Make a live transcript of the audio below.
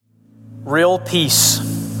Real peace.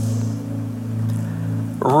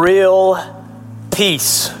 Real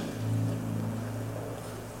peace.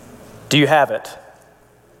 Do you have it?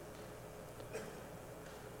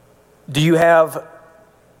 Do you have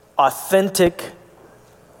authentic,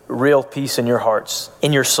 real peace in your hearts,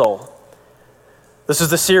 in your soul? This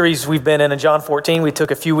is the series we've been in John 14. We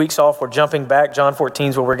took a few weeks off. We're jumping back. John 14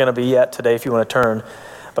 is where we're going to be at today if you want to turn.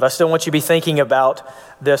 But I still want you to be thinking about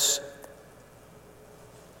this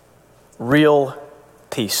real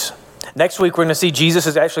peace. Next week, we're going to see Jesus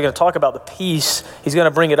is actually going to talk about the peace. He's going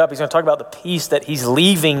to bring it up. He's going to talk about the peace that he's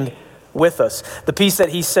leaving with us. The peace that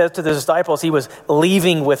he said to the disciples he was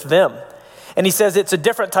leaving with them. And he says it's a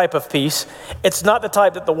different type of peace. It's not the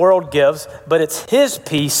type that the world gives, but it's his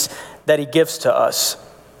peace that he gives to us.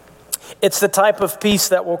 It's the type of peace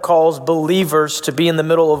that will cause believers to be in the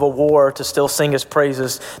middle of a war, to still sing his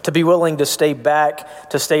praises, to be willing to stay back,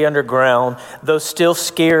 to stay underground, though still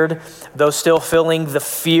scared, though still feeling the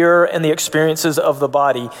fear and the experiences of the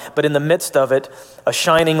body, but in the midst of it, a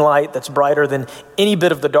shining light that's brighter than any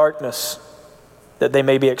bit of the darkness that they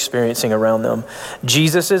may be experiencing around them.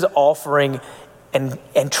 Jesus is offering and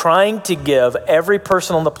trying to give every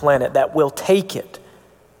person on the planet that will take it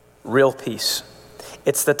real peace.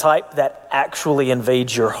 It's the type that actually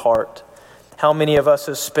invades your heart. How many of us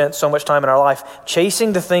have spent so much time in our life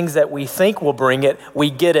chasing the things that we think will bring it, we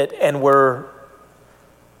get it, and we're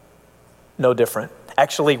no different.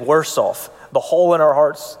 Actually worse off. The hole in our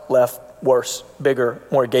hearts left worse, bigger,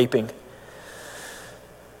 more gaping.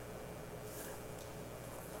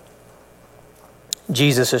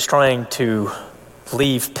 Jesus is trying to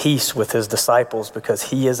leave peace with his disciples because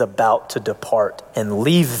he is about to depart and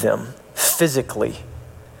leave them physically.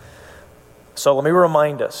 So let me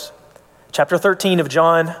remind us. Chapter 13 of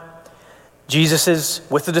John, Jesus is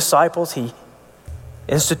with the disciples. He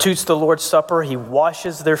institutes the Lord's Supper. He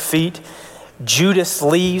washes their feet. Judas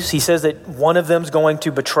leaves. He says that one of them's going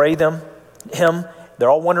to betray him. They're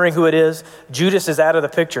all wondering who it is. Judas is out of the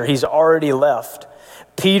picture. He's already left.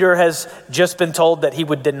 Peter has just been told that he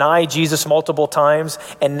would deny Jesus multiple times.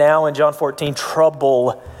 And now in John 14,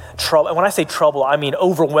 trouble. And when I say trouble, I mean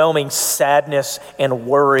overwhelming sadness and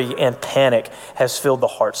worry and panic has filled the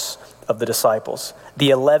hearts of the disciples,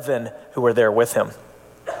 the 11 who were there with him.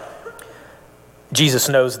 Jesus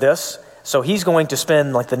knows this, so he's going to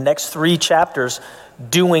spend like the next 3 chapters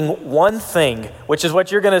doing one thing, which is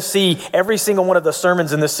what you're going to see every single one of the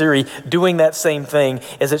sermons in this series doing that same thing,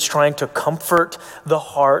 is it's trying to comfort the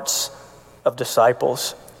hearts of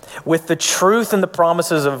disciples with the truth and the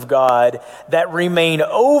promises of God that remain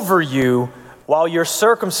over you while your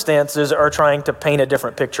circumstances are trying to paint a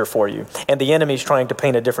different picture for you. And the enemy's trying to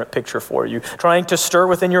paint a different picture for you, trying to stir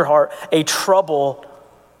within your heart a trouble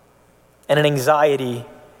and an anxiety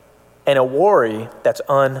and a worry that's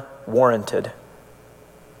unwarranted.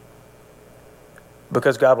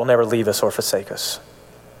 Because God will never leave us or forsake us.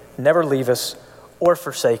 Never leave us or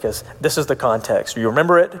forsake us. This is the context. You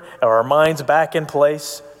remember it? Are our minds back in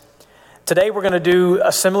place? Today we're going to do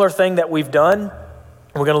a similar thing that we've done.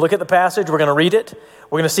 We're going to look at the passage, we're going to read it,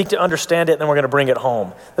 we're going to seek to understand it, and then we're going to bring it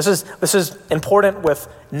home. This is important with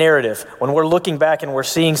narrative. When we're looking back and we're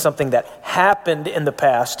seeing something that happened in the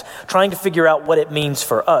past, trying to figure out what it means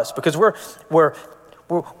for us, because we're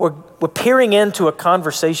peering into a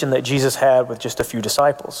conversation that Jesus had with just a few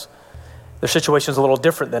disciples. Their situation's a little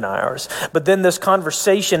different than ours. But then this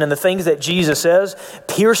conversation and the things that Jesus says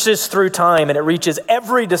pierces through time, and it reaches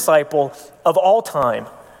every disciple of all time.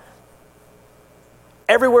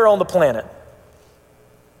 Everywhere on the planet.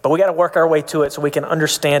 But we got to work our way to it so we can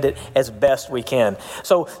understand it as best we can.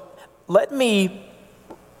 So let me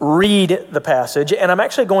read the passage, and I'm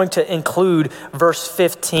actually going to include verse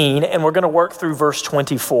 15, and we're going to work through verse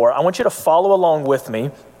 24. I want you to follow along with me.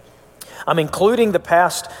 I'm including the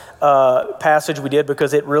past passage we did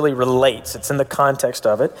because it really relates. It's in the context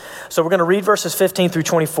of it. So we're going to read verses 15 through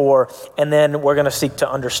 24, and then we're going to seek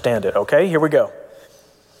to understand it, okay? Here we go.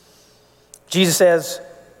 Jesus says,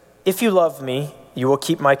 "If you love me, you will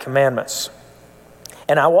keep my commandments.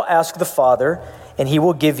 And I will ask the Father, and he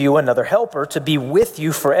will give you another helper to be with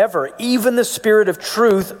you forever, even the Spirit of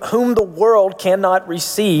truth, whom the world cannot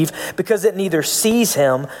receive because it neither sees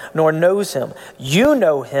him nor knows him. You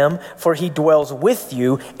know him, for he dwells with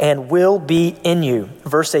you and will be in you."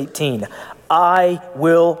 Verse 18, "I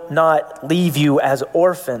will not leave you as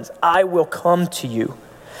orphans. I will come to you.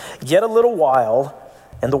 Yet a little while,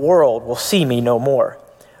 and the world will see me no more.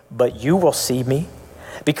 But you will see me.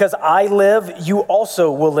 Because I live, you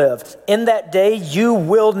also will live. In that day, you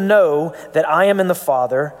will know that I am in the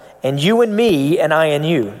Father, and you in me, and I in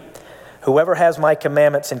you. Whoever has my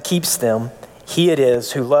commandments and keeps them, He it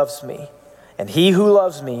is who loves me, and he who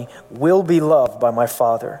loves me will be loved by my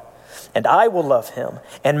Father. And I will love him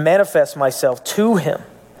and manifest myself to him."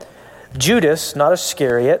 Judas, not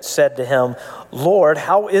Iscariot, said to him, "Lord,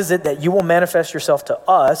 how is it that you will manifest yourself to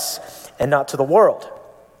us and not to the world?"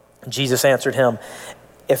 Jesus answered him,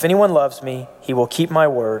 "If anyone loves me, he will keep my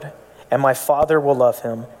word, and my Father will love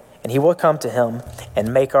him, and he will come to him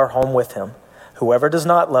and make our home with him. Whoever does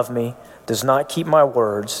not love me does not keep my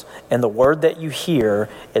words, and the word that you hear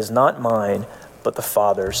is not mine, but the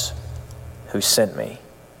Father's who sent me."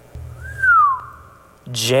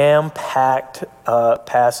 Jam-packed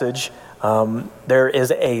passage. There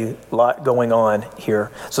is a lot going on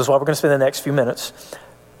here. So that's why we're going to spend the next few minutes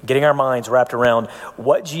getting our minds wrapped around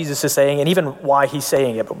what Jesus is saying and even why he's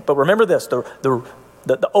saying it. But remember this,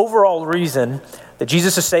 the overall reason that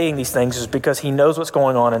Jesus is saying these things is because he knows what's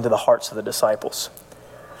going on into the hearts of the disciples.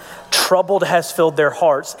 Troubled has filled their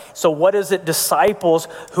hearts. So what is it disciples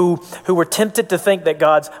who were tempted to think that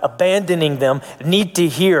God's abandoning them need to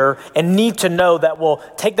hear and need to know that will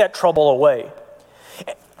take that trouble away?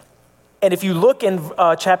 And if you look in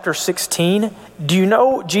chapter 16, do you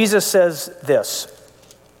know Jesus says this?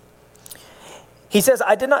 He says,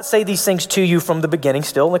 "I did not say these things to you from the beginning,"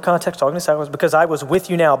 still in the context talking to disciples, "because I was with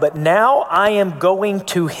you now. But now I am going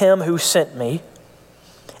to him who sent me.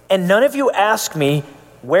 And none of you ask me,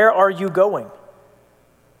 'Where are you going?'"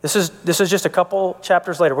 This is just a couple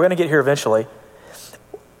chapters later. We're going to get here eventually.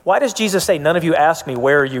 Why does Jesus say, "None of you ask me,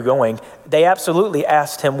 'Where are you going?'" They absolutely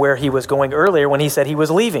asked him where he was going earlier when he said he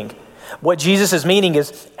was leaving. What Jesus is meaning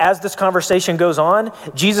is, as this conversation goes on,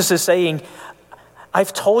 Jesus is saying,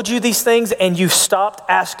 "I've told you these things and you've stopped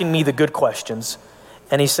asking me the good questions."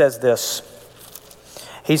 And he says this.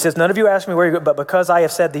 He says, "None of you ask me where you go, but because I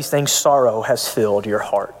have said these things, sorrow has filled your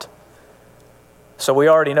heart." So we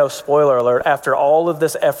already know, spoiler alert, after all of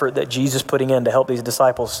this effort that Jesus putting in to help these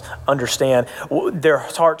disciples understand, their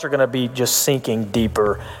hearts are going to be just sinking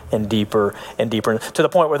deeper and deeper and deeper to the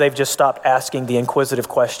point where they've just stopped asking the inquisitive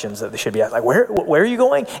questions that they should be asked. Like, where are you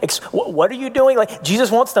going? What are you doing? Like,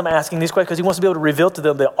 Jesus wants them asking these questions because he wants to be able to reveal to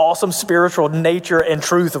them the awesome spiritual nature and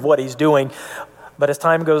truth of what he's doing. But as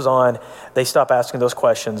time goes on, they stop asking those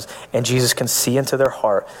questions, and Jesus can see into their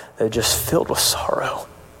heart. They're just filled with sorrow.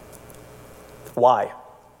 Why?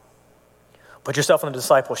 Put yourself in the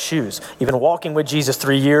disciples' shoes. You've been walking with Jesus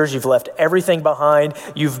 3 years. You've left everything behind.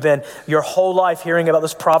 You've been your whole life hearing about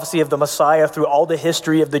this prophecy of the Messiah through all the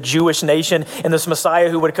history of the Jewish nation and this Messiah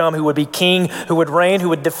who would come, who would be king, who would reign, who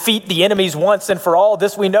would defeat the enemies once and for all.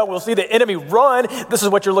 This we know. We'll see the enemy run. This is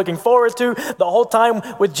what you're looking forward to. The whole time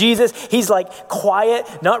with Jesus, he's like quiet,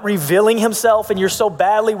 not revealing himself, and you're so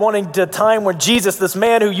badly wanting the time when Jesus, this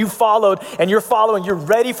man who you followed and you're following, you're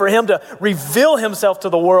ready for him to reveal himself to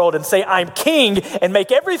the world and say, "I'm king," and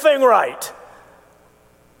make everything right.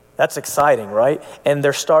 That's exciting, right? And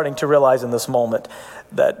they're starting to realize in this moment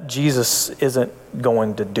that Jesus isn't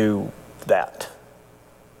going to do that.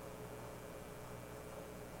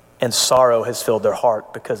 And sorrow has filled their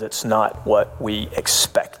heart because it's not what we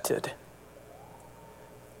expected.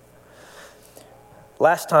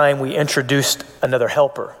 Last time we introduced another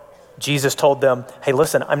helper. Jesus told them, "Hey,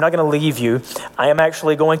 listen, I'm not going to leave you. I am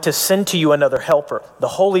actually going to send to you another helper, the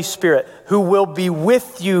Holy Spirit, who will be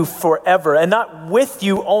with you forever. And not with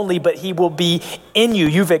you only, but he will be in you."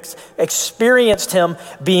 You've experienced him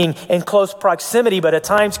being in close proximity, but a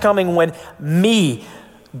time's coming when me,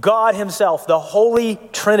 God himself, the Holy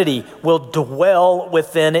Trinity, will dwell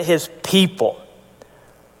within his people.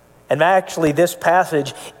 And actually, this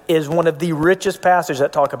passage is one of the richest passages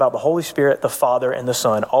that talk about the Holy Spirit, the Father, and the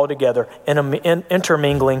Son all together,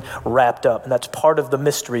 intermingling, wrapped up. And that's part of the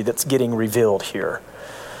mystery that's getting revealed here,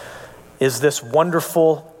 is this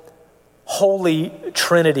wonderful Holy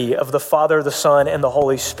Trinity of the Father, the Son, and the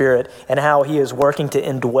Holy Spirit, and how he is working to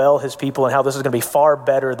indwell his people, and how this is going to be far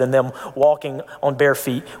better than them walking on bare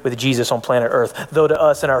feet with Jesus on planet Earth. Though to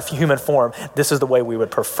us in our human form, this is the way we would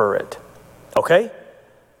prefer it. Okay?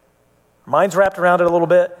 Mind's wrapped around it a little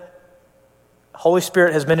bit. Holy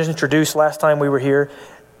Spirit has been introduced last time we were here.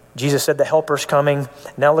 Jesus said the helper's coming.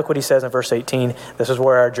 Now look what he says in verse 18. This is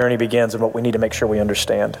where our journey begins and what we need to make sure we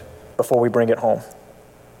understand before we bring it home.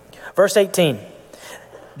 Verse 18.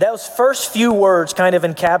 Those first few words kind of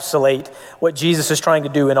encapsulate what Jesus is trying to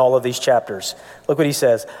do in all of these chapters. Look what he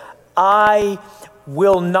says. "I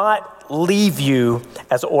will not leave you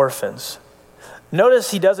as orphans."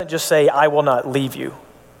 Notice he doesn't just say, "I will not leave you."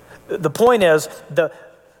 The point is,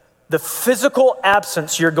 the The physical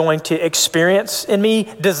absence you're going to experience in me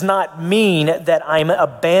does not mean that I'm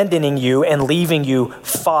abandoning you and leaving you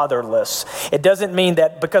fatherless. It doesn't mean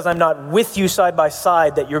that because I'm not with you side by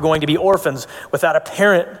side that you're going to be orphans without a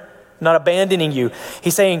parent, not abandoning you.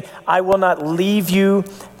 He's saying, I will not leave you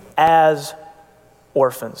as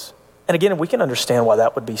orphans. And again, we can understand why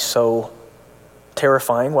that would be so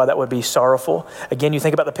terrifying, why that would be sorrowful. Again, you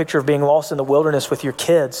think about the picture of being lost in the wilderness with your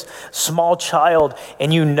kids, small child,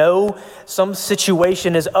 and you know some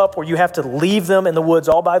situation is up where you have to leave them in the woods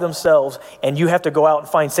all by themselves, and you have to go out and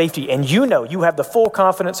find safety. And you know, you have the full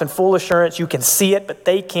confidence and full assurance. You can see it, but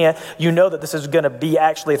they can't. You know that this is going to be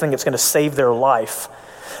actually a thing that's going to save their life.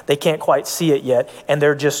 They can't quite see it yet, and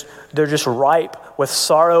they're just ripe with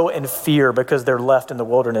sorrow and fear because they're left in the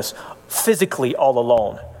wilderness, physically all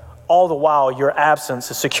alone. All the while, your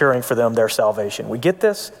absence is securing for them their salvation. We get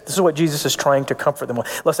this? This is what Jesus is trying to comfort them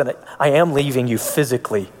with. Listen, I am leaving you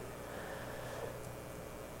physically,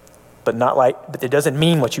 but it doesn't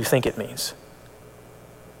mean what you think it means.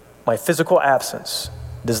 My physical absence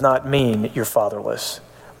does not mean you're fatherless.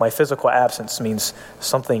 My physical absence means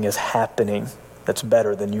something is happening that's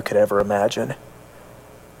better than you could ever imagine.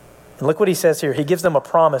 And look what he says here. He gives them a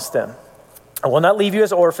promise then. I will not leave you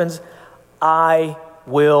as orphans. I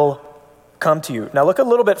will come to you. Now look a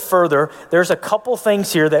little bit further. There's a couple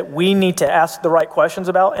things here that we need to ask the right questions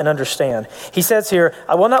about and understand. He says here,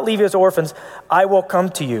 I will not leave you as orphans. I will come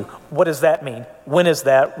to you. What does that mean? When is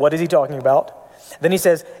that? What is he talking about? Then he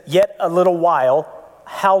says, yet a little while.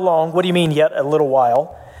 How long? What do you mean yet a little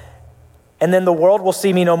while? And then the world will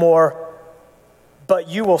see me no more, but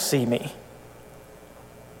you will see me.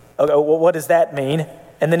 Okay, well, what does that mean?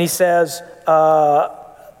 And then he says,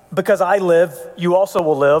 because I live, you also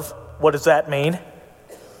will live. What does that mean?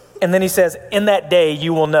 And then he says, in that day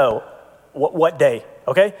you will know. What day?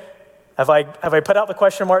 Okay? Have I put out the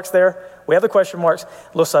question marks there? We have the question marks.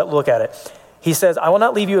 Let's look at it. He says, I will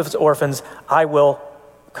not leave you as orphans. I will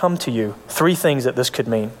come to you. Three things that this could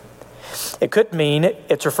mean. It could mean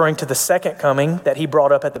it's referring to the second coming that he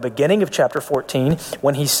brought up at the beginning of chapter 14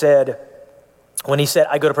 when he said,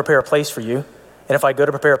 I go to prepare a place for you. And if I go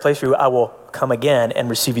to prepare a place for you, I will come again and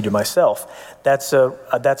receive you to myself. That's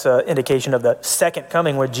an indication of the second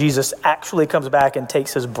coming where Jesus actually comes back and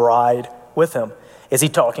takes his bride with him. Is he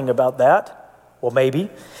talking about that? Well, maybe.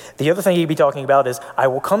 The other thing he'd be talking about is, I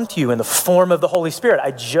will come to you in the form of the Holy Spirit.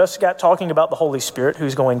 I just got talking about the Holy Spirit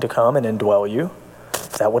who's going to come and indwell you.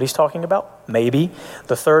 Is that what he's talking about? Maybe.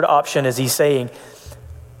 The third option is he's saying,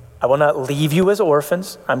 I will not leave you as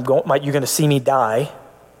orphans. You're going to see me die.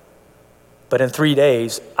 But in 3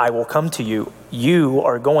 days, I will come to you. You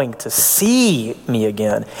are going to see me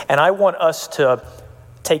again. And I want us to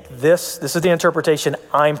take this is the interpretation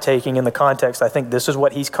I'm taking in the context. I think this is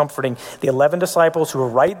what he's comforting the 11 disciples who are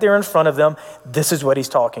right there in front of them. This is what he's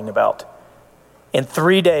talking about. In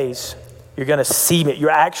 3 days, you're going to see me.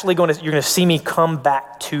 You're going to see me come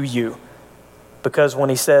back to you. Because when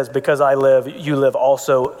he says, because I live, you live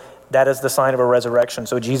also, that is the sign of a resurrection.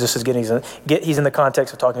 So Jesus is he's in the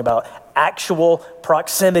context of talking about actual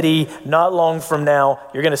proximity. Not long from now,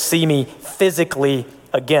 you're going to see me physically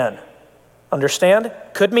again. Understand?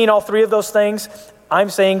 Could mean all three of those things. I'm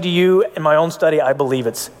saying to you in my own study, I believe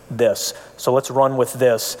it's this. So let's run with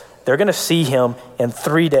this. They're going to see him in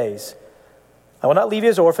 3 days. I will not leave you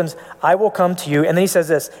as orphans. I will come to you. And then he says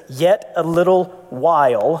this, yet a little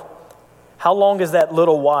while. How long is that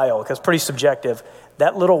little while? Because it's pretty subjective.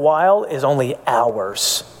 That little while is only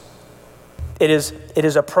hours. It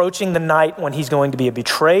is approaching the night when he's going to be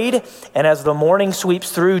betrayed. And as the morning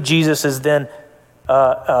sweeps through, Jesus is then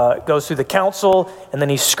goes through the council, and then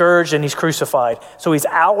he's scourged and he's crucified. So he's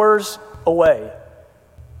hours away,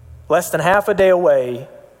 less than half a day away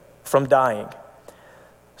from dying.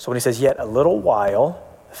 So when he says, yet a little while,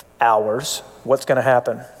 hours, what's going to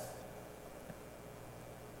happen?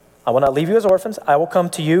 I will not leave you as orphans. I will come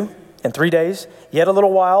to you in 3 days, yet a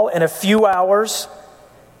little while, in a few hours,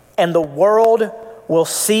 and the world will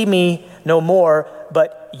see me no more,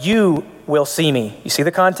 but you will see me. You see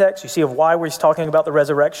the context? You see of why he's talking about the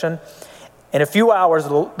resurrection? In a few hours,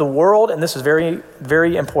 the world, and this is very,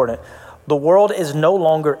 very important, the world is no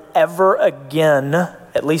longer ever again,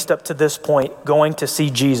 at least up to this point, going to see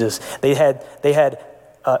Jesus. They had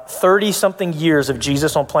 30-something years of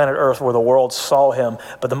Jesus on planet Earth where the world saw him.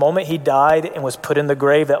 But the moment he died and was put in the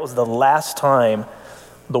grave, that was the last time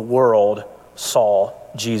the world saw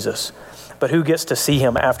Jesus. But who gets to see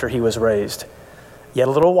him after he was raised? Yet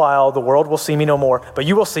a little while, the world will see me no more, but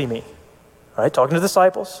you will see me. All right, talking to the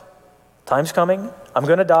disciples. Time's coming. I'm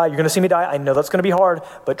going to die. You're going to see me die. I know that's going to be hard,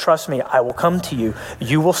 but trust me, I will come to you.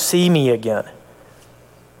 You will see me again.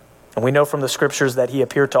 And we know from the scriptures that he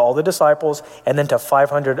appeared to all the disciples and then to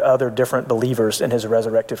 500 other different believers in his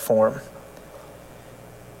resurrected form.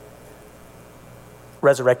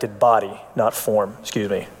 Resurrected body, not form, excuse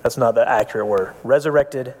me. That's not the accurate word.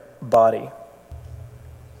 Resurrected body.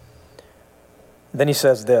 Then he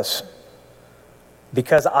says this,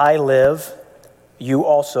 because I live, you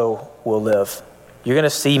also will live. You're going to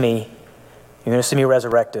see me. You're going to see me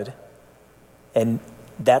resurrected. And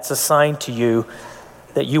that's a sign to you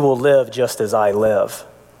that you will live just as I live.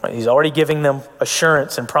 Right? He's already giving them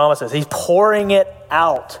assurance and promises. He's pouring it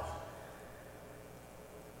out.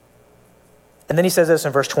 And then he says this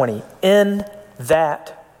in verse 20, in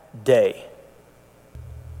that day.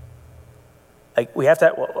 Like we have to,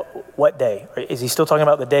 what day? Is he still talking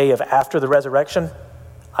about the day of after the resurrection?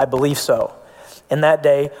 I believe so. In that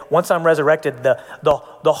day, once I'm resurrected, the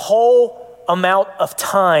whole amount of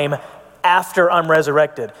time after I'm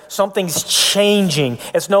resurrected, something's changing.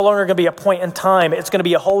 It's no longer going to be a point in time. It's going to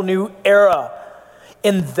be a whole new era.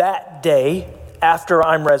 In that day, after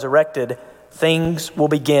I'm resurrected, things will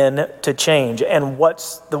begin to change. And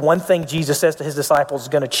what's the one thing Jesus says to his disciples is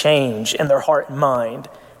going to change in their heart and mind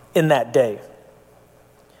in that day?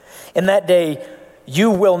 In that day,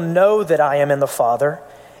 you will know that I am in the Father,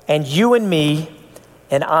 and you in me,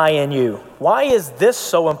 and I in you. Why is this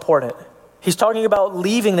so important? He's talking about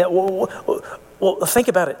leaving that. Well, think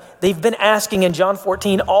about it. They've been asking in John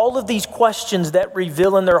 14 all of these questions that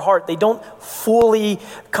reveal in their heart. They don't fully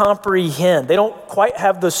comprehend. They don't quite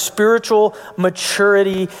have the spiritual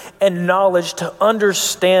maturity and knowledge to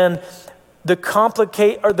understand the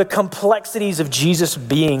complexities of Jesus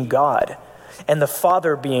being God and the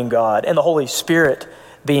Father being God and the Holy Spirit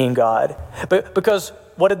being God. But because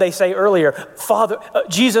what did they say earlier? Father,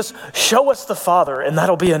 Jesus, show us the Father and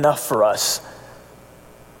that'll be enough for us.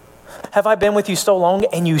 Have I been with you so long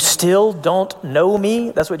and you still don't know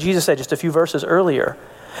me? That's what Jesus said just a few verses earlier.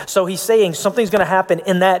 So he's saying something's going to happen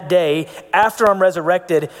in that day after I'm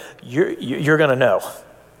resurrected. You're going to know.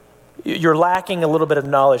 You're lacking a little bit of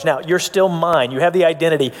knowledge. Now, you're still mine. You have the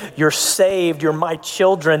identity. You're saved. You're my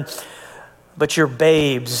children. But you're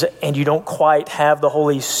babes and you don't quite have the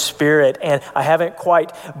Holy Spirit. And I haven't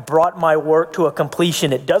quite brought my work to a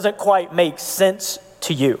completion. It doesn't quite make sense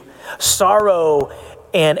to you. Sorrow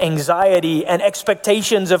and anxiety and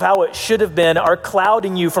expectations of how it should have been are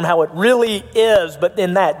clouding you from how it really is. But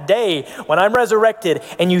in that day, when I'm resurrected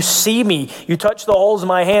and you see me, you touch the holes in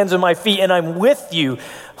my hands and my feet and I'm with you,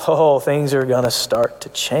 things are going to start to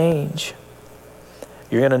change.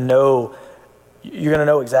 You're going to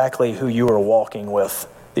know exactly who you are walking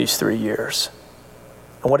with these 3 years.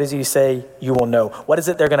 And what does he say you will know? What is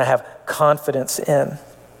it they're going to have confidence in?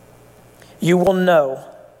 You will know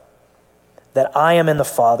that I am in the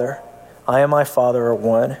Father, I and my Father are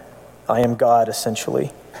one. I am God,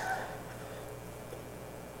 essentially.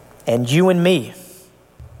 And you and me,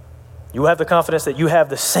 you have the confidence that you have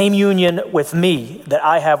the same union with me that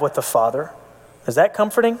I have with the Father. Is that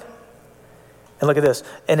comforting? And look at this.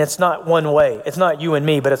 And it's not one way. It's not you and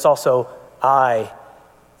me, but it's also I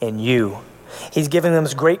and you. He's giving them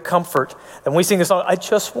this great comfort. And we sing this song, I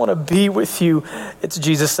just want to be with you. It's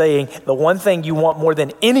Jesus saying, the one thing you want more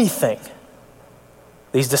than anything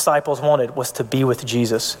these disciples wanted was to be with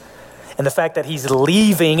Jesus. And the fact that he's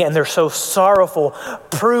leaving and they're so sorrowful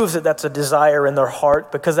proves that that's a desire in their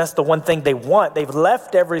heart because that's the one thing they want. They've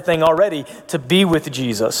left everything already to be with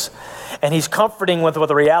Jesus. And he's comforting with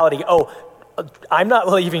the reality, I'm not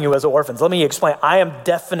leaving you as orphans. Let me explain. I am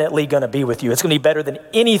definitely going to be with you. It's going to be better than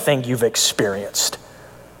anything you've experienced.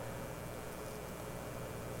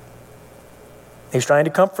 He's trying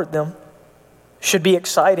to comfort them. Should be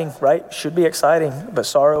exciting, right? Should be exciting, but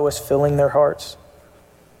sorrow is filling their hearts.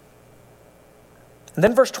 And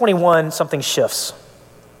then verse 21, something shifts.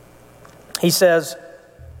 He says,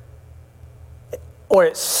 or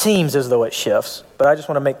it seems as though it shifts, but I just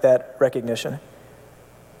want to make that recognition.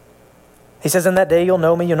 He says, in that day you'll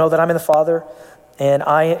know me, you'll know that I'm in the Father, and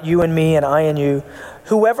you and me, and I and you.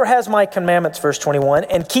 Whoever has my commandments, verse 21,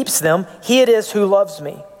 and keeps them, he it is who loves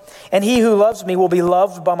me. And he who loves me will be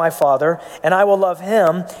loved by my Father, and I will love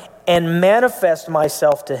him and manifest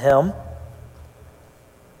myself to him.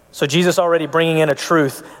 So Jesus already bringing in a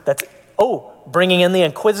truth that's, bringing in the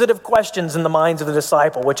inquisitive questions in the minds of the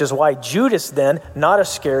disciple, which is why Judas then, not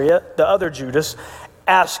Iscariot, the other Judas,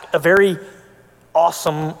 asked a very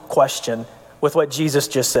awesome question with what Jesus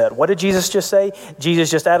just said. What did Jesus just say?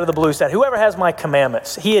 Jesus just out of the blue said, whoever has my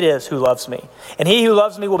commandments, he it is who loves me. And he who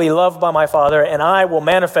loves me will be loved by my Father, and I will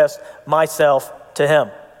manifest myself to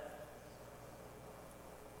him.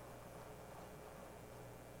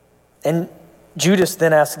 And Judas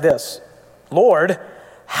then asked this, Lord,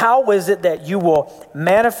 how is it that you will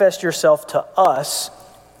manifest yourself to us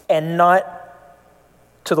and not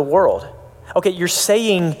to the world? Okay, you're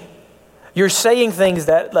saying things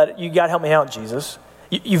that you got to help me out, Jesus.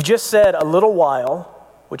 You've just said a little while,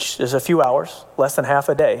 which is a few hours, less than half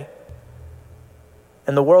a day,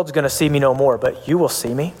 and the world's going to see me no more, but you will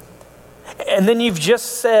see me. And then you've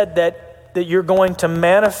just said that you're going to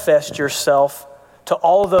manifest yourself to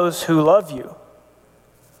all of those who love you.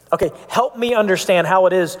 Okay, help me understand how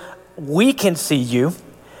it is we can see you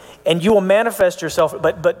and you will manifest yourself,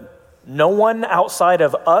 but no one outside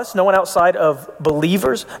of us, no one outside of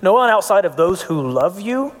believers, no one outside of those who love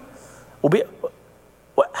you will be,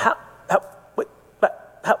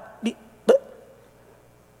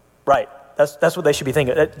 right. That's what they should be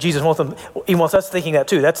thinking. Jesus wants them, he wants us thinking that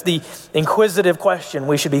too. That's the inquisitive question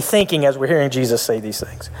we should be thinking as we're hearing Jesus say these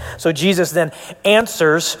things. So Jesus then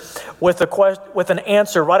answers with an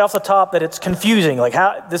answer right off the top that it's confusing. Like,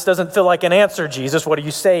 how this doesn't feel like an answer, Jesus. What are you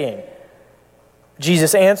saying?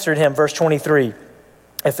 Jesus answered him, verse 23,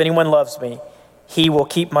 if anyone loves me, he will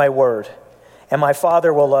keep my word, and my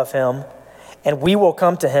Father will love him, and we will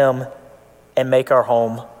come to him and make our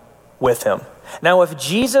home with him. Now, if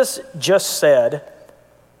Jesus just said,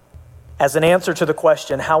 as an answer to the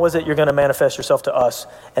question, how is it you're going to manifest yourself to us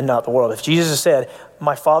and not the world? If Jesus said,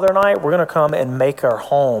 my Father and I, we're going to come and make our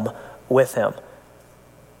home with him.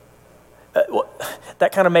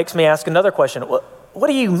 That kind of makes me ask another question. What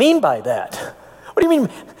do you mean by that? What do you mean?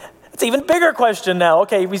 It's an even bigger question now.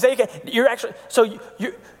 Okay, we say,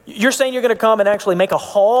 you're saying you're going to come and actually make a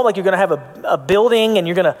home, like you're going to have a building and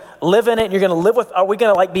you're going to live in it and you're going to live with, are we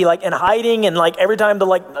going to be in hiding and every time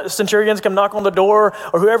the centurions come knock on the door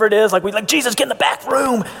or whoever it is, Jesus, get in the back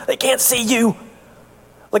room. They can't see you.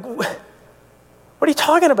 What are you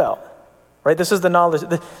talking about? Right? This is the knowledge.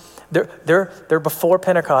 They're before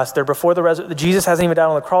Pentecost. They're before the resurrection. Jesus hasn't even died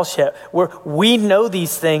on the cross yet. We know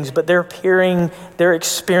these things, but they're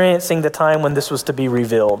experiencing the time when this was to be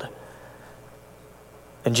revealed.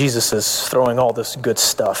 And Jesus is throwing all this good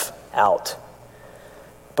stuff out.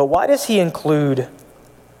 But why does he include,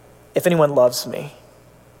 if anyone loves me,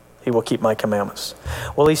 he will keep my commandments?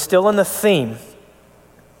 Well, he's still in the theme.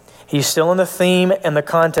 He's still in the theme and the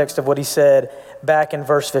context of what he said back in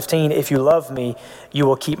verse 15. If you love me, you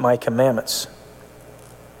will keep my commandments.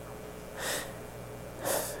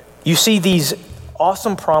 You see these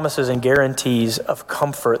awesome promises and guarantees of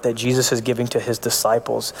comfort that Jesus is giving to his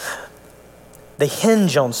disciples. They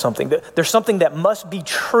hinge on something. There's something that must be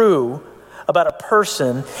true about a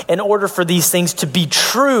person in order for these things to be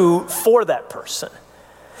true for that person.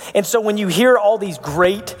 And so when you hear all these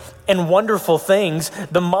great and wonderful things,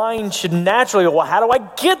 the mind should naturally go, well, how do I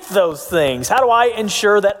get those things? How do I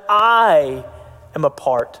ensure that I am a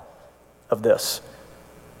part of this?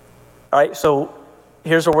 All right, so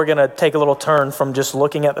here's where we're going to take a little turn from just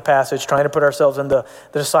looking at the passage, trying to put ourselves in the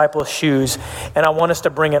disciples' shoes. And I want us to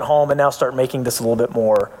bring it home and now start making this a little bit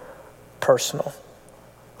more personal.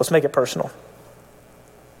 Let's make it personal.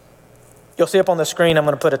 You'll see up on the screen, I'm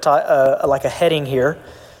going to put a heading here.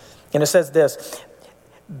 And it says this: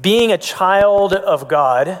 being a child of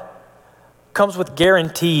God comes with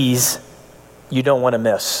guarantees you don't want to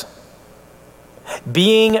miss.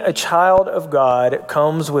 Being a child of God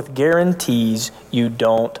comes with guarantees you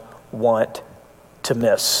don't want to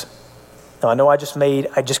miss. Now, I know I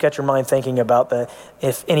just got your mind thinking about the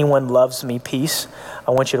if anyone loves me piece.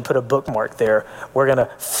 I want you to put a bookmark there. We're going to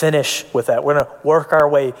finish with that. We're going to work our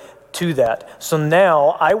way to that. So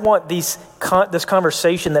now I want this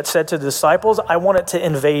conversation that's said to the disciples, I want it to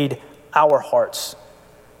invade our hearts.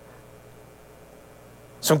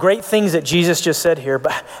 Some great things that Jesus just said here,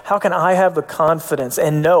 but how can I have the confidence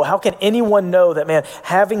and know, how can anyone know that, man,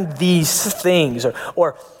 having these things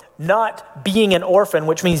or not being an orphan,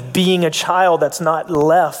 which means being a child that's not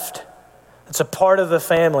left, it's a part of the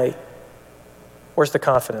family, where's the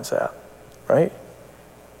confidence at, right?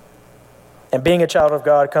 And being a child of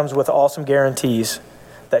God comes with awesome guarantees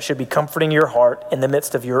that should be comforting your heart in the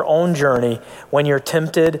midst of your own journey when you're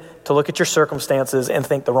tempted to look at your circumstances and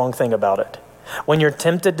think the wrong thing about it. When you're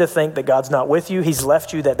tempted to think that God's not with you, he's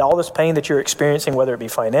left you, that all this pain that you're experiencing, whether it be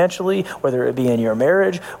financially, whether it be in your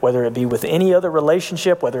marriage, whether it be with any other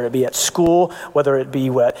relationship, whether it be at school, whether it be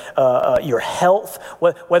your health,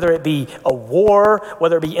 whether it be a war,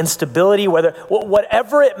 whether it be instability,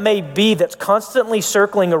 whatever it may be that's constantly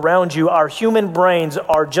circling around you, our human brains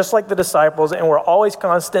are just like the disciples, and we're always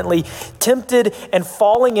constantly tempted and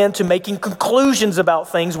falling into making conclusions about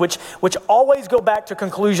things, which always go back to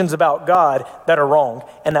conclusions about God that are wrong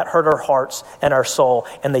and that hurt our hearts and our soul,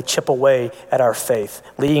 and they chip away at our faith,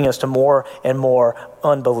 leading us to more and more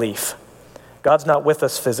unbelief. God's not with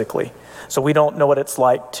us physically, so we don't know what it's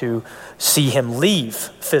like to see him leave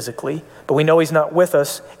physically, but we know he's not with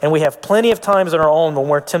us, and we have plenty of times on our own when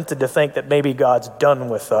we're tempted to think that maybe God's done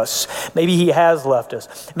with us. Maybe he has left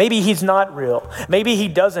us. Maybe he's not real. Maybe he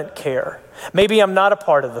doesn't care. Maybe I'm not a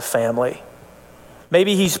part of the family.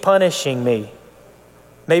 Maybe he's punishing me.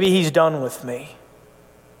 Maybe he's done with me.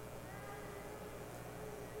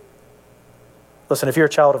 Listen, if you're a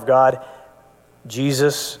child of God,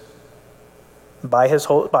 Jesus, by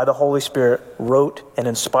the Holy Spirit, wrote and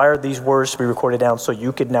inspired these words to be recorded down so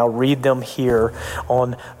you could now read them here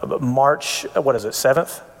on March,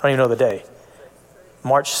 7th? I don't even know the day.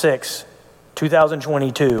 March 6th,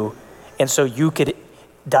 2022. And so you could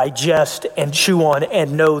digest and chew on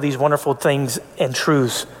and know these wonderful things and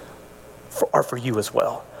truths are for you as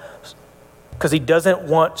well. Because he doesn't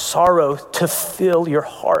want sorrow to fill your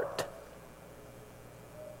heart.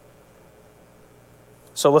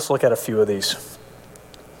 So let's look at a few of these.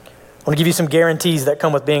 I want to give you some guarantees that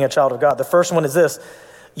come with being a child of God. The first one is this: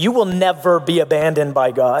 you will never be abandoned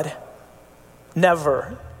by God.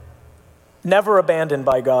 Never. Never abandoned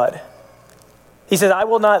by God. He says, I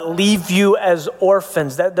will not leave you as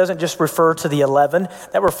orphans. That doesn't just refer to the 11.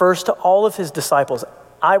 That refers to all of his disciples.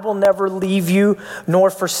 I will never leave you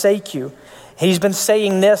nor forsake you. He's been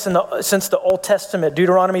saying this since the Old Testament,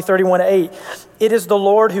 Deuteronomy 31:8. It is the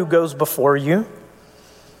Lord who goes before you.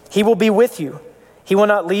 He will be with you. He will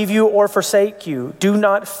not leave you or forsake you. Do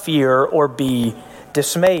not fear or be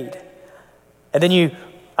dismayed. And then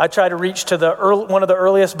I try to reach to one of the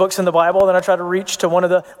earliest books in the Bible. Then I try to reach to one of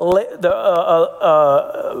the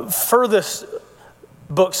furthest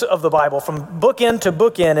books of the Bible. From book end to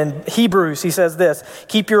book end, in Hebrews, he says this: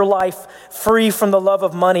 keep your life free from the love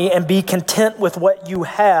of money and be content with what you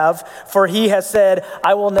have, for he has said,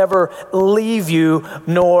 I will never leave you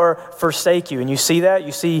nor forsake you. And you see that?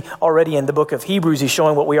 You see already in the book of Hebrews, he's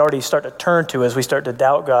showing what we already start to turn to as we start to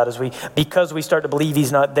doubt God, because we start to believe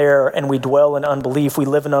he's not there and we dwell in unbelief, we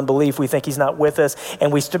live in unbelief, we think he's not with us,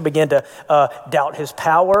 and we begin to doubt his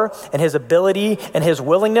power and his ability and his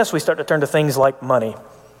willingness. We start to turn to things like money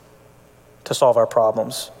to solve our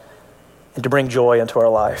problems and to bring joy into our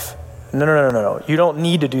life. No. You don't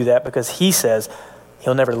need to do that, because he says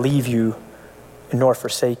he'll never leave you nor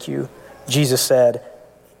forsake you. Jesus said,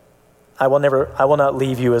 I will not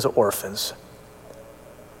leave you as orphans.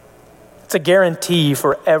 It's a guarantee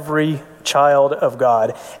for every child of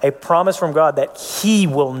God, a promise from God that he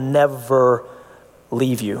will never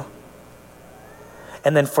leave you.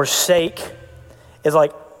 And then forsake is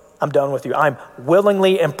like, I'm done with you. I'm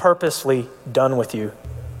willingly and purposely done with you.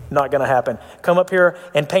 Not going to happen. Come up here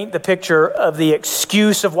and paint the picture of the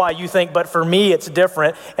excuse of why you think, but for me it's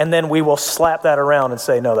different, and then we will slap that around and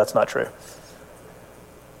say, no, that's not true.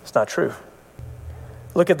 It's not true.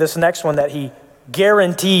 Look at this next one that he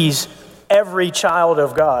guarantees every child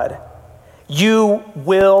of God. You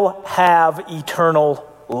will have eternal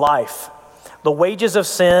life. The wages of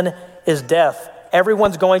sin is death.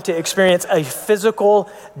 Everyone's going to experience a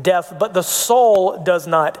physical death, but the soul does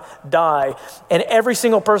not die. And every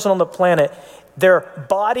single person on the planet, their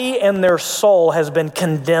body and their soul has been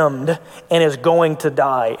condemned and is going to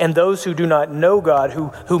die. And those who do not know God,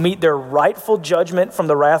 who meet their rightful judgment from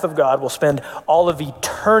the wrath of God, will spend all of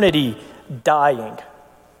eternity dying.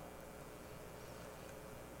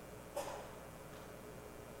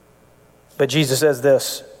 But Jesus says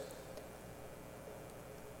this: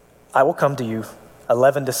 I will come to you,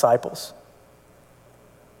 11 disciples.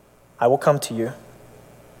 I will come to you.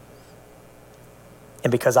 And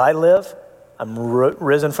because I live, I'm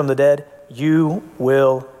risen from the dead, you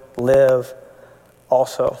will live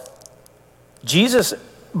also. Jesus'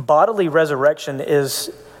 bodily resurrection it's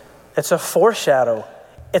a foreshadow.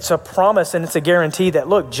 It's a promise, and it's a guarantee that,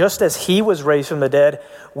 look, just as he was raised from the dead,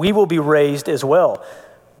 we will be raised as well.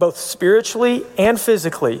 Both spiritually and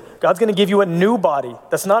physically. God's going to give you a new body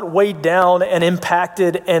that's not weighed down and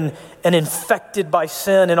impacted and infected by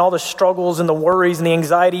sin and all the struggles and the worries and the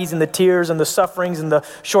anxieties and the tears and the sufferings and the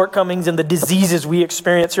shortcomings and the diseases we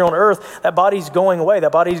experience here on earth. That body's going away.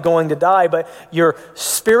 That body's going to die. But your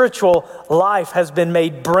spiritual life has been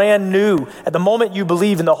made brand new. At the moment you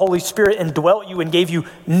believe in the Holy Spirit indwelt you and gave you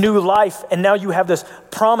new life. And now you have this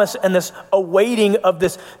promise and this awaiting of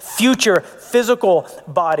this future physical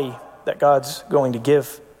body that God's going to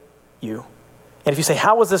give you. And if you say,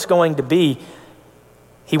 how is this going to be?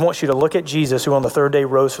 He wants you to look at Jesus, who on the third day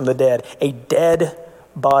rose from the dead, a dead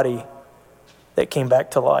body that came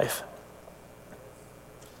back to life.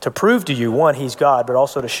 To prove to you, one, he's God, but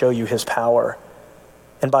also to show you his power.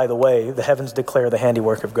 And by the way, the heavens declare the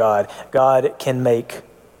handiwork of God. God can make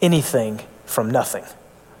anything from nothing.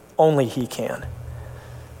 Only he can.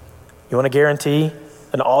 You want a guarantee?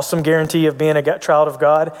 An awesome guarantee of being a child of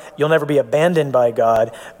God? You'll never be abandoned by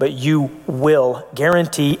God, but you will,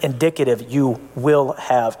 guarantee indicative, you will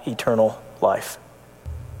have eternal life.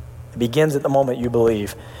 It begins at the moment you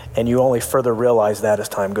believe, and you only further realize that as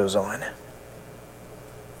time goes on.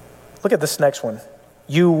 Look at this next one.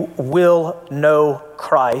 You will know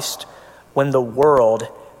Christ when the world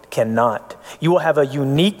cannot. You will have a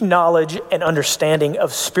unique knowledge and understanding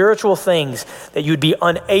of spiritual things that you'd be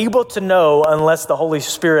unable to know unless the Holy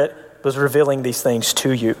Spirit was revealing these things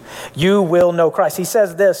to you. You will know Christ. He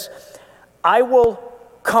says this, I will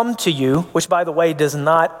come to you, which by the way does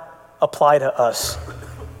not apply to us.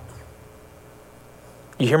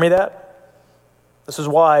 You hear me that? This is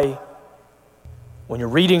why when you're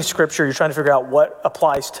reading scripture, you're trying to figure out what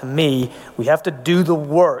applies to me. We have to do the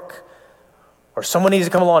work, or someone needs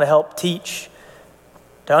to come along to help teach,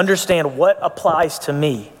 to understand what applies to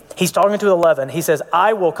me. He's talking to 11. He says,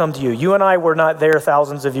 I will come to you. You and I were not there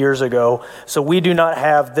thousands of years ago, so we do not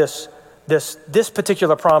have this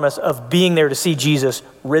particular promise of being there to see Jesus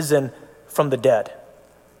risen from the dead.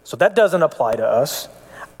 So that doesn't apply to us.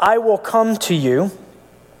 I will come to you,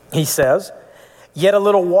 he says, yet a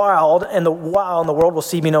little while, and the world will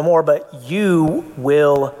see me no more, but you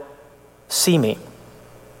will see me.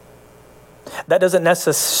 That doesn't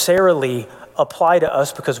necessarily apply to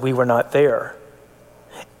us because we were not there.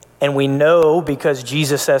 And we know because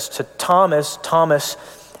Jesus says to Thomas, Thomas,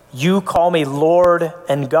 you call me Lord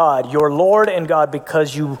and God. You're Lord and God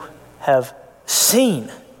because you have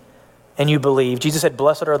seen and you believe. Jesus said,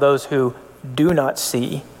 blessed are those who do not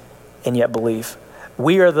see and yet believe.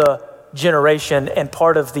 We are the generation and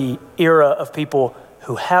part of the era of people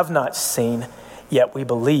who have not seen, yet we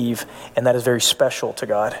believe, and that is very special to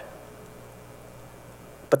God.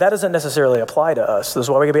 But that doesn't necessarily apply to us. This is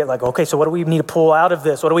why we can be like, okay, so what do we need to pull out of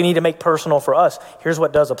this? What do we need to make personal for us? Here's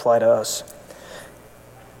what does apply to us.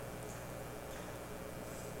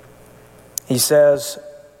 He says,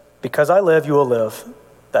 because I live, you will live.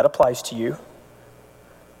 That applies to you.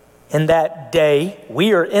 In that day,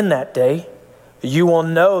 we are in that day, you will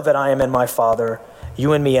know that I am in my Father,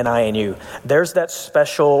 you and me and I in you. There's that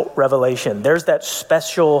special revelation. There's that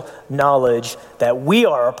special knowledge that we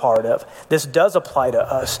are a part of. This does apply to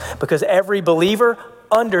us because every believer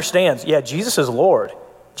understands, yeah, Jesus is Lord.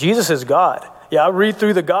 Jesus is God. Yeah, I read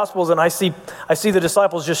through the Gospels and I see the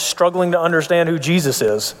disciples just struggling to understand who Jesus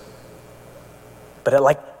is. But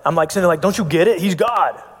I'm sitting there like, don't you get it? He's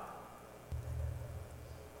God.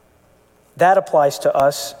 That applies to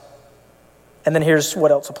us. And then here's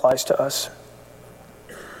what else applies to us.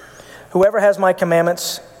 Whoever has my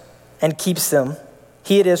commandments and keeps them,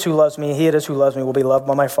 he it is who loves me, he it is who loves me will be loved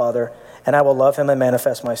by my Father, and I will love him and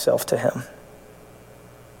manifest myself to him.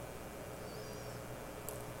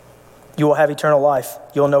 You will have eternal life.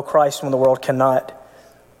 You'll know Christ when the world cannot.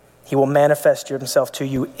 He will manifest himself to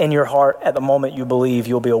you in your heart at the moment you believe.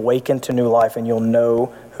 You'll be awakened to new life and you'll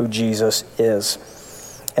know who Jesus is.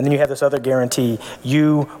 And then you have this other guarantee.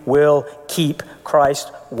 You will keep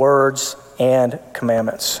Christ's words and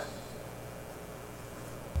commandments.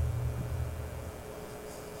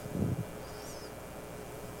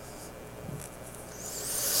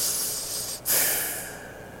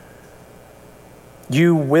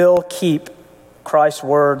 You will keep Christ's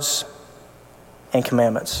words and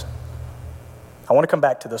commandments. I want to come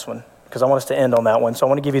back to this one because I want us to end on that one. So I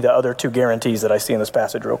want to give you the other two guarantees that I see in this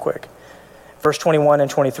passage real quick. Verse 21 and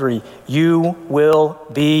 23, you will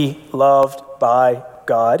be loved by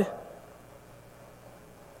God.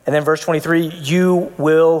 And then verse 23, you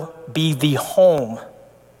will be the home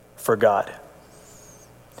for God.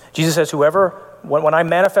 Jesus says, when I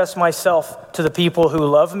manifest myself to the people who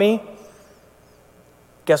love me,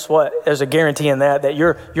 guess what? There's a guarantee in that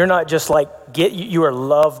you're not just you are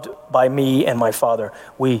loved by me and my Father.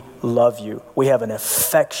 We love you. We have an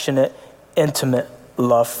affectionate, intimate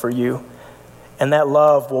love for you. And that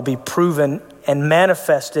love will be proven and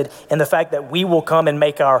manifested in the fact that we will come and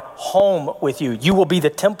make our home with you. You will be the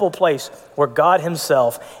temple place where God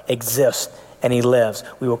himself exists and he lives.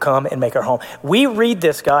 We will come and make our home. We read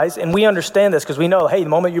this, guys, and we understand this because we know, hey, the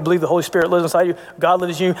moment you believe the Holy Spirit lives inside you, God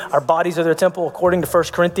lives in you, our bodies are their temple according to 1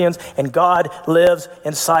 Corinthians, and God lives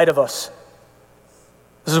inside of us.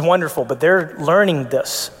 This is wonderful, but they're learning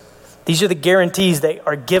this. These are the guarantees that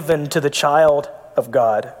are given to the child of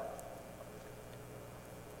God.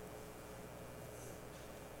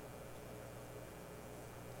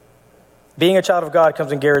 Being a child of God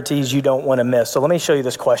comes in guarantees you don't want to miss. So let me show you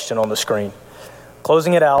this question on the screen.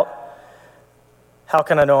 Closing it out. How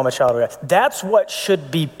can I know I'm a child of God? That's what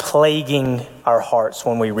should be plaguing our hearts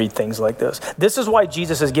when we read things like this. This is why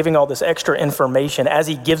Jesus is giving all this extra information as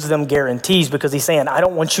he gives them guarantees, because he's saying, I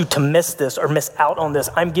don't want you to miss this or miss out on this.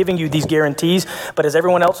 I'm giving you these guarantees, but as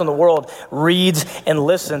everyone else in the world reads and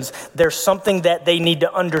listens, there's something that they need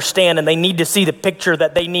to understand, and they need to see the picture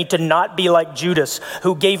that they need to not be like Judas,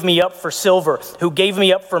 who gave me up for silver, who gave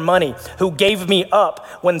me up for money, who gave me up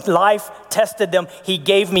when life tested them. He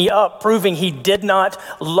gave me up, proving he did not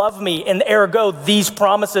love me. And ergo, these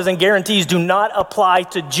promises and guarantees do not apply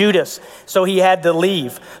to Judas. So he had to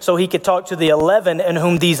leave so he could talk to the 11 in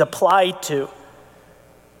whom these applied to.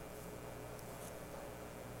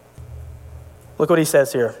 Look what he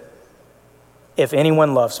says here. If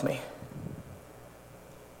anyone loves me.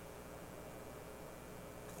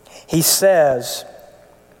 He says,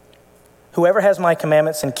 whoever has my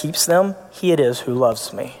commandments and keeps them, he it is who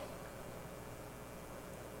loves me.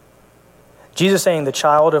 Jesus saying the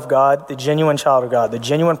child of God, the genuine child of God, the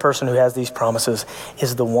genuine person who has these promises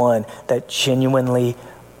is the one that genuinely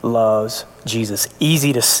loves Jesus.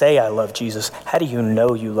 Easy to say I love Jesus. How do you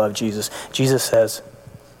know you love Jesus? Jesus says,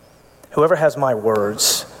 whoever has my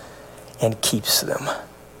words and keeps them,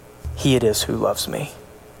 he it is who loves me.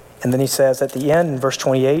 And then he says at the end in verse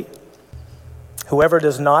 28, whoever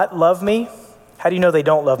does not love me, how do you know they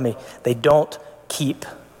don't love me? They don't keep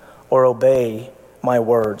or obey my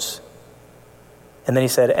words. And then he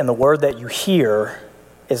said, and the word that you hear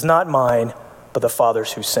is not mine, but the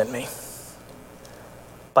Father's who sent me.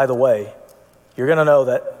 By the way, you're going to know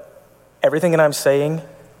that everything that I'm saying,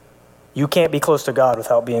 you can't be close to God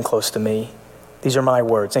without being close to me. These are my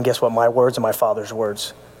words. And guess what? My words are my Father's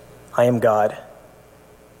words. I am God.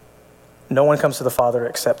 No one comes to the Father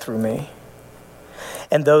except through me.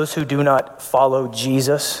 And those who do not follow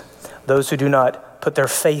Jesus, those who do not put their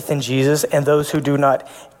faith in Jesus, and those who do not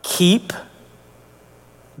keep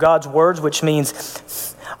God's words, which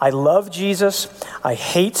means I love Jesus, I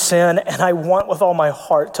hate sin, and I want with all my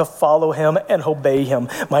heart to follow him and obey him.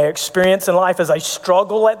 My experience in life is I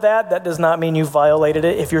struggle at that. That does not mean you violated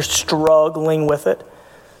it if you're struggling with it,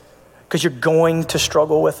 because you're going to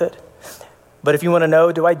struggle with it. But if you want to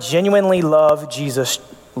know, do I genuinely love Jesus?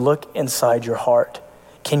 Look inside your heart.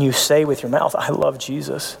 Can you say with your mouth, I love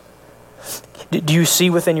Jesus? Do you see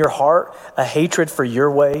within your heart a hatred for your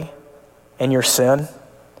way and your sin,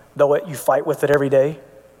 though you fight with it every day?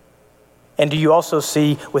 And do you also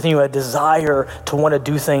see within you a desire to want to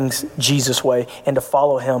do things Jesus' way and to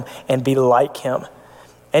follow him and be like him?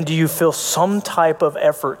 And do you feel some type of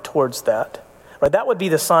effort towards that? Right? That would be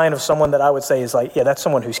the sign of someone that I would say is like, yeah, that's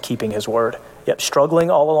someone who's keeping his word. Yep,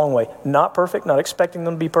 struggling all along the way. Not perfect, not expecting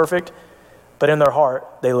them to be perfect, but in their heart,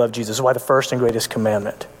 they love Jesus. That's why the first and greatest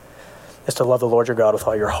commandment is to love the Lord your God with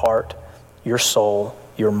all your heart, your soul,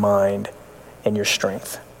 your mind, and your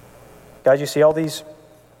strength. Guys, you see all these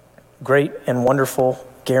great and wonderful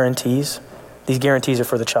guarantees? These guarantees are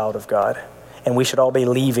for the child of God. And we should all be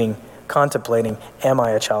leaving, contemplating, am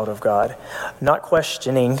I a child of God? Not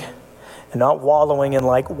questioning and not wallowing in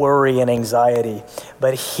like worry and anxiety,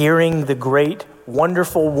 but hearing the great,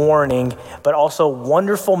 wonderful warning, but also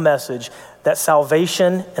wonderful message that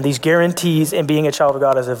salvation and these guarantees in being a child of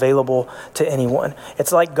God is available to anyone.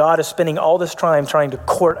 It's like God is spending all this time trying to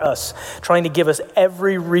court us, trying to give us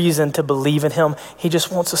every reason to believe in him. He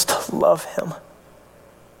just wants us to love him,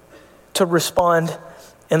 to respond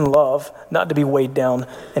in love, not to be weighed down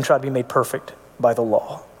and try to be made perfect by the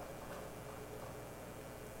law.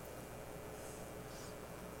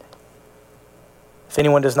 If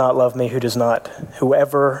anyone does not love me,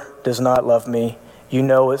 whoever does not love me, you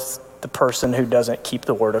know it's the person who doesn't keep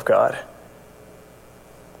the word of God.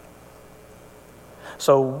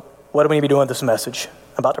 So what do we need to be doing with this message?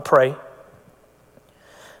 I'm about to pray.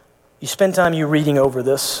 You spend time you reading over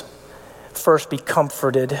this. First, be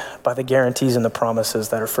comforted by the guarantees and the promises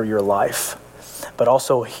that are for your life, but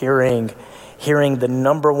also hearing the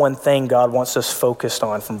number one thing God wants us focused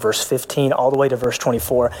on from verse 15 all the way to verse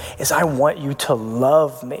 24 is I want you to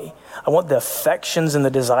love me. I want the affections and the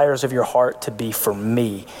desires of your heart to be for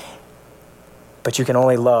me. But you can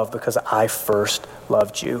only love because I first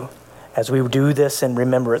loved you. As we do this in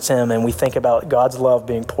remembrance of him and we think about God's love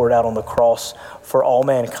being poured out on the cross for all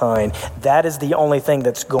mankind, that is the only thing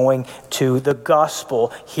that's going to the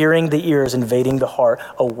gospel, hearing the ears, invading the heart,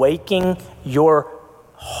 awaking your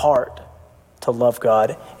heart to love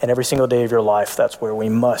God. And every single day of your life, that's where we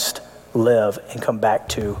must live and come back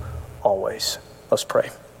to always. Let's pray.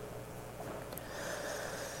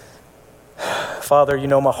 Father, you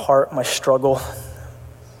know my heart, my struggle,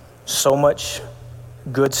 so much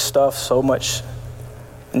good stuff, so much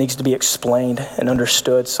needs to be explained and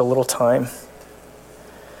understood, so little time.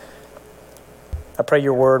 I pray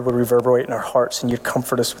your word would reverberate in our hearts and you'd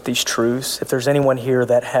comfort us with these truths. If there's anyone here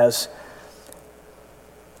that has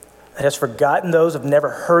forgotten those, have never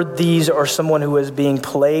heard these, or someone who is being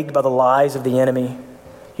plagued by the lies of the enemy,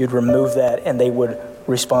 you'd remove that and they would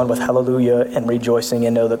respond with hallelujah and rejoicing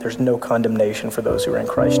and know that there's no condemnation for those who are in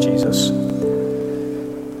Christ Jesus.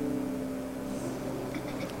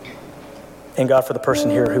 And God, for the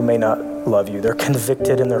person here who may not love you, they're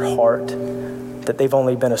convicted in their heart that they've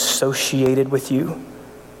only been associated with you,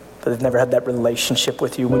 but they've never had that relationship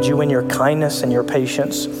with you. Would you, in your kindness and your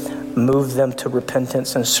patience, move them to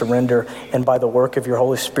repentance and surrender, and by the work of your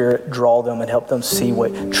Holy Spirit, draw them and help them see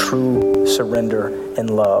what true surrender and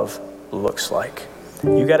love looks like.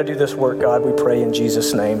 You got to do this work, God, we pray in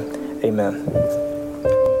Jesus' name. Amen.